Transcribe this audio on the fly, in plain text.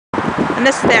And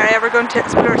this is the area we're going to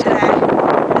explore today,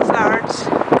 this large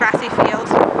grassy field.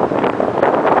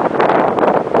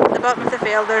 At the bottom of the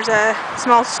field there's a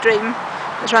small stream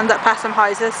which runs up past some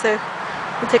houses, so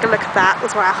we'll take a look at that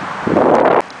as well.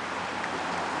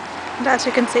 And as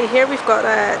you can see here, we've got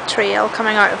a trail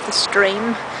coming out of the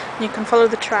stream. You can follow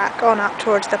the track on up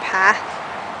towards the path.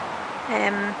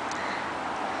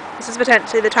 This is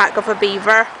potentially the track of a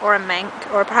beaver or a mink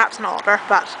or perhaps an otter,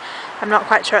 but I'm not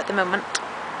quite sure at the moment.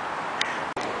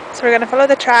 So we're going to follow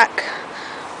the track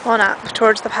on up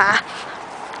towards the path.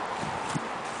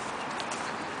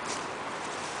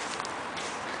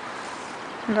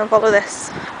 And I'll follow this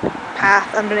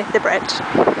path underneath the bridge.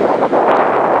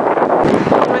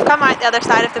 We've come out the other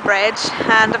side of the bridge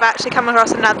and I've actually come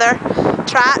across another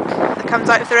track that comes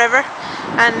out of the river,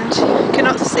 and you can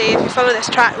also see if you follow this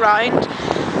track round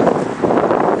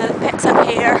that it picks up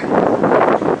here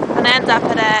and ends up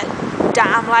at a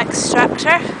dam-like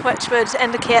structure which would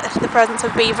indicate the presence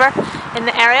of beaver in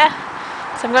the area.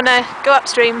 So I'm going to go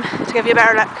upstream to give you a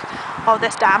better look of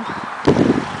this dam.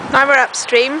 Now we're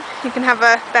upstream, you can have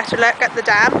a better look at the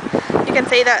dam. You can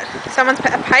see that someone's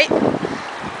put a pipe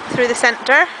through the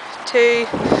centre to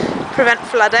prevent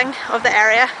flooding of the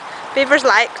area. Beavers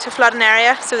like to flood an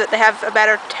area so that they have a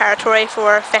better territory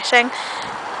for fishing.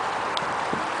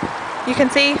 You can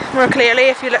see more clearly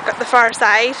if you look at the far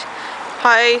side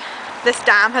how this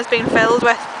dam has been filled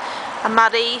with a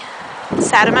muddy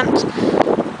sediment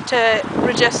to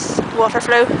reduce water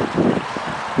flow.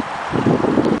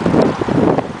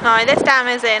 Now this dam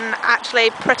is in actually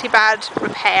pretty bad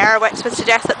repair, which would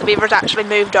suggest that the beavers actually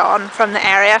moved on from the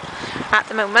area at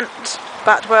the moment,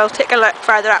 but we'll take a look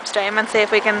further upstream and see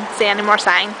if we can see any more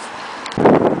signs.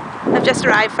 I've just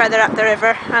arrived further up the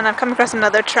river and I've come across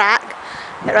another track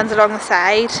that runs along the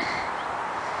side.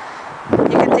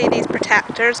 You can see these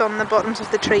protectors on the bottoms of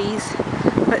the trees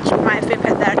which might have been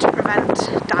put there to prevent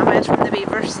damage from the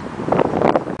beavers.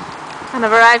 And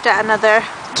I've arrived at another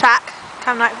track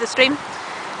coming out of the stream,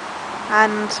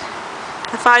 and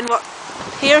I found what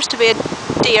appears to be a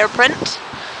deer print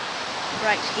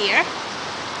right here.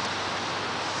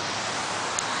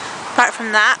 Apart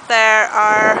from that, there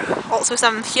are also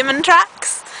some human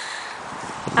tracks,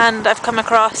 and I've come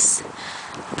across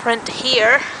a print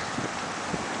here,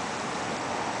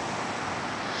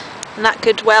 and that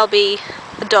could well be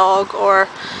a dog or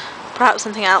perhaps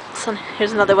something else. And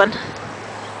here's another one.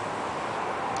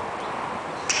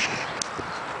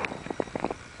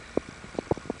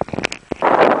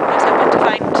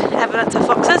 Evidence of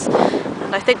foxes,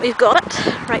 and I think we've got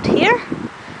it right here.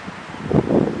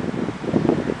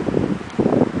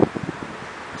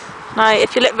 Now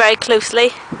if you look very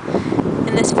closely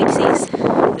in this species,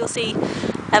 you'll see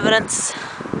evidence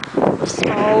of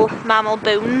small mammal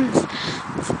bones.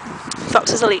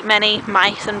 Foxes will eat many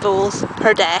mice and voles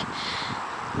per day,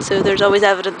 so there's always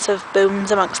evidence of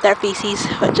bones amongst their feces,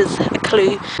 which is a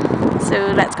clue.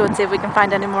 So let's go and see if we can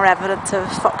find any more evidence of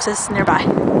foxes nearby.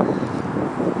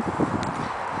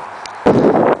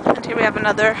 Here we have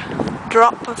another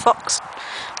drop of fox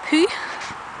poo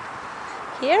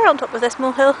here on top of this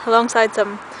molehill, alongside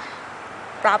some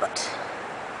rabbit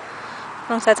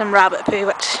poo,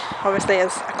 which obviously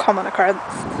is a common occurrence.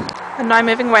 And now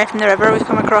moving away from the river, we've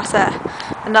come across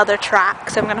another track,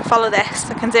 so I'm going to follow this.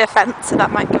 I can see a fence, so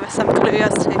that might give us some clue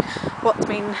as to what's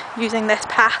been using this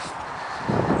path.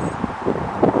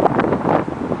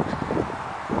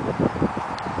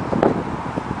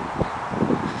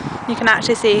 You can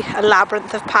actually see a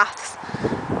labyrinth of paths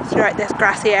throughout this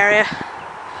grassy area,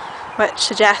 which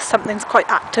suggests something's quite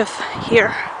active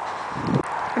here.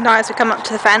 And now as we come up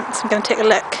to the fence, I'm going to take a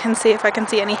look and see if I can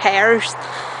see any hares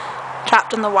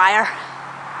trapped on the wire.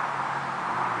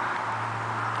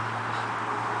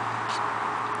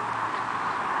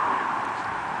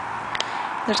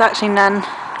 There's actually none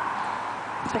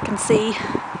that I can see,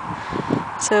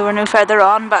 so we're no further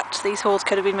on, but these holes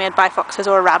could have been made by foxes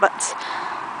or rabbits.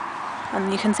 And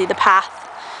you can see the path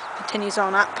continues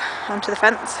on up onto the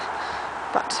fence,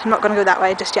 but I'm not going to go that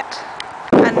way just yet.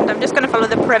 And I'm just going to follow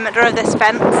the perimeter of this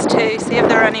fence to see if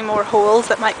there are any more holes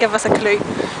that might give us a clue.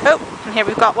 Oh, and here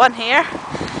we've got one here.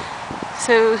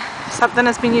 So something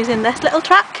has been using this little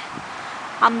track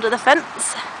under the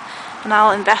fence, and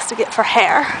I'll investigate for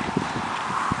hair.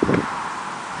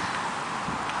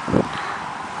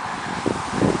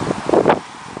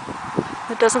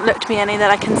 There doesn't look to be any that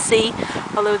I can see,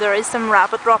 although there is some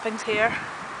rabbit droppings here,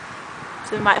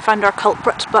 so we might have found our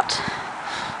culprit, but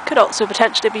could also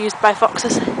potentially be used by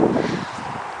foxes.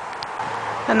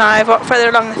 And now I've walked further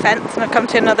along the fence and I've come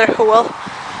to another hole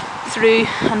through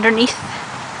underneath,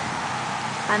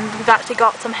 and we've actually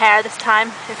got some hair this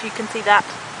time, if you can see that.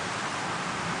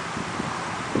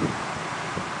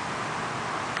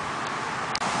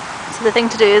 So the thing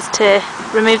to do is to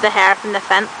remove the hair from the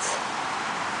fence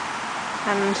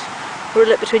and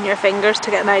rule it between your fingers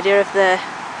to get an idea of the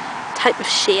type of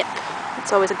shape.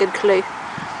 It's always a good clue.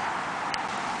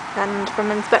 And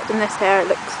from inspecting this hair, it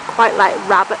looks quite like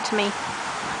rabbit to me.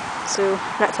 So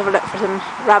let's have a look for some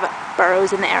rabbit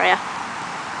burrows in the area.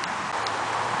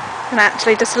 And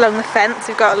actually just along the fence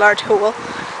we've got a large hole.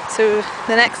 So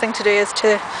the next thing to do is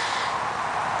to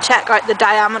check out the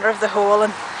diameter of the hole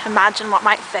and imagine what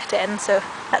might fit in. So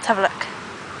let's have a look.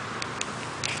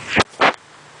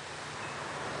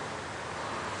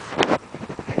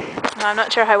 Now, I'm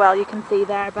not sure how well you can see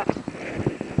there, but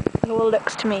the hole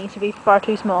looks to me to be far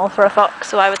too small for a fox,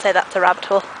 so I would say that's a rabbit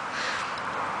hole.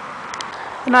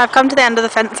 Now I've come to the end of the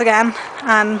fence again,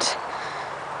 and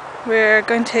we're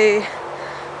going to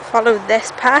follow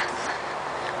this path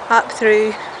up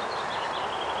through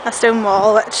a stone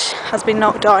wall which has been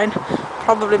knocked down,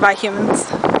 probably by humans.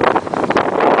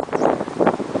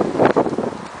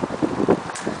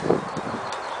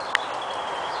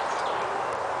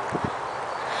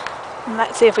 And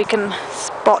let's see if we can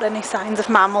spot any signs of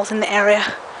mammals in the area.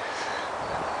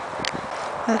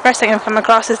 And the first thing I've come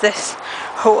across is this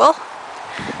hole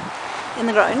in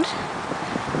the ground.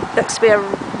 Looks to be a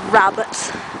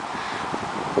rabbit's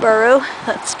burrow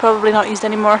that's probably not used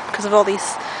anymore because of all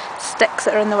these sticks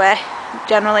that are in the way.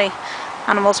 Generally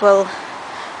animals will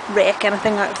rake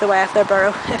anything out of the way of their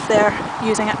burrow if they're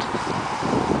using it.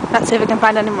 Let's see if we can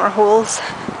find any more holes.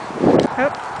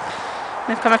 Oh,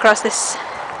 we've come across this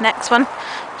next one,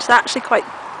 which is actually quite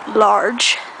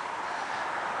large,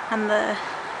 and the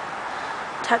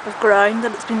type of ground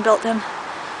that it's been built in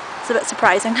is a bit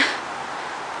surprising.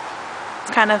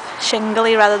 It's kind of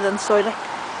shingly rather than soily.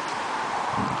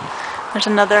 There's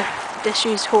another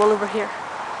disused hole over here.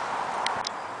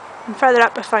 And further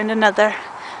up I found another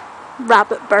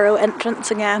rabbit burrow entrance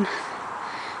again.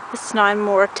 This is now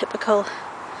more typical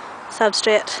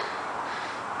substrate,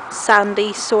 sandy,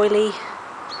 soily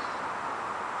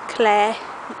clay.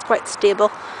 It's quite stable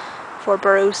for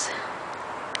burrows.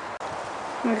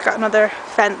 And we've got another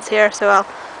fence here, so I'll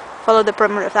follow the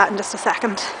perimeter of that in just a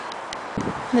second.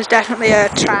 And there's definitely a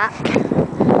track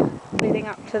leading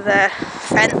up to the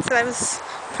fence that I was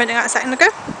pointing out a second ago.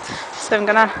 So I'm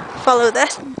gonna follow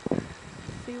this and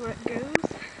see where it goes.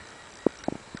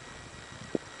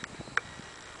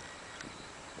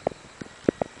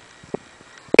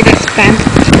 This fence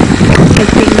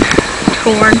has been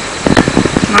torn.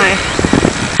 Now,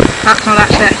 that's not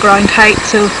actually at ground height,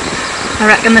 so I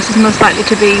reckon this is most likely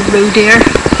to be roe deer.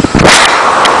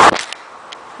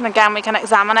 And again, we can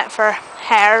examine it for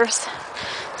hairs,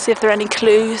 see if there are any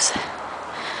clues.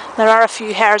 There are a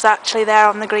few hairs actually there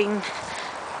on the green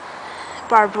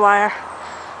barbed wire.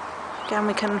 Again,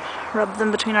 we can rub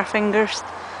them between our fingers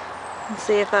and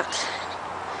see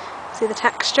the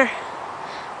texture.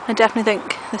 I definitely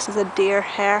think this is a deer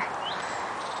hair.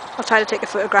 I'll try to take a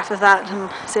photograph of that and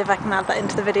see if I can add that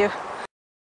into the video.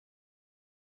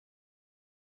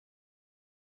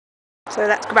 So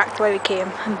let's go back the way we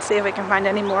came and see if we can find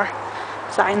any more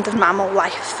signs of mammal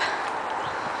life.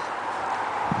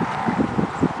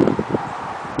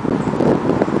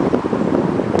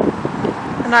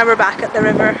 And now we're back at the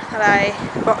river that I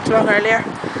walked along earlier.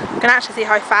 You can actually see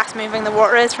how fast moving the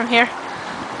water is from here.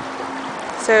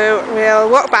 So we'll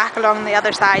walk back along the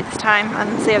other side this time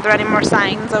and see if there are any more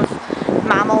signs of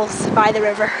mammals by the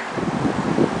river.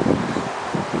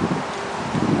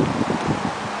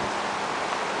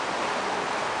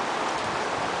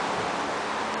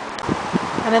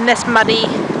 And in this muddy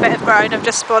bit of ground I've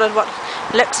just spotted what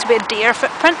looks to be a deer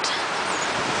footprint.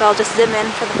 So I'll just zoom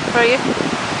in for you.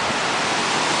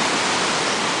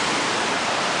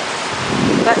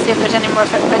 Let's see if there's any more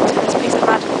footprints in this piece of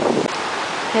mud.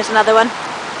 Here's another one.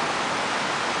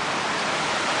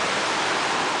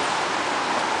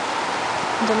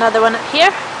 And another one up here.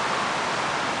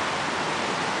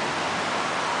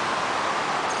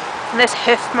 And this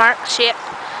hoof mark shape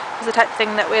is the type of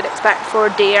thing that we'd expect for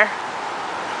deer.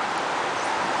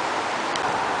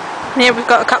 And here we've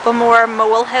got a couple more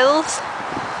mole hills,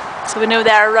 so we know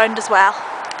they're around as well.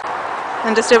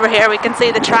 And just over here we can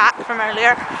see the track from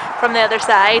earlier from the other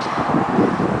side,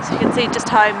 so you can see just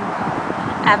how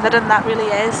evident that really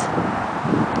is.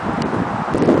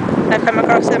 I've come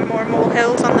across some more mole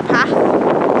hills on the path,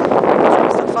 so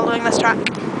I'm still following this track.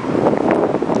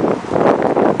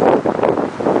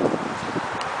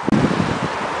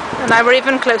 And now we're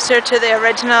even closer to the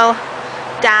original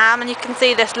dam, and you can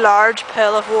see this large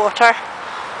pool of water,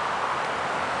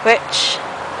 which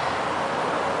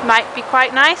might be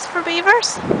quite nice for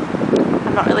beavers.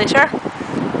 I'm not really sure.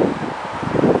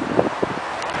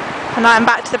 And now I'm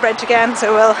back to the bridge again, so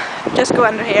we'll just go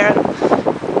under here and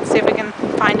see if we can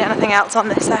find anything else on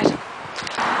this side.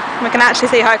 We can actually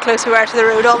see how close we were to the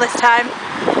road all this time.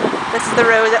 This is the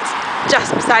road that's just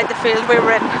beside the field we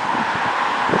were in,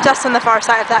 just on the far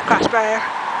side of that crash barrier.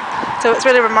 So it's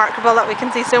really remarkable that we can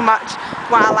see so much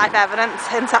wildlife evidence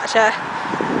in such a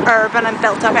urban and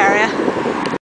built up area.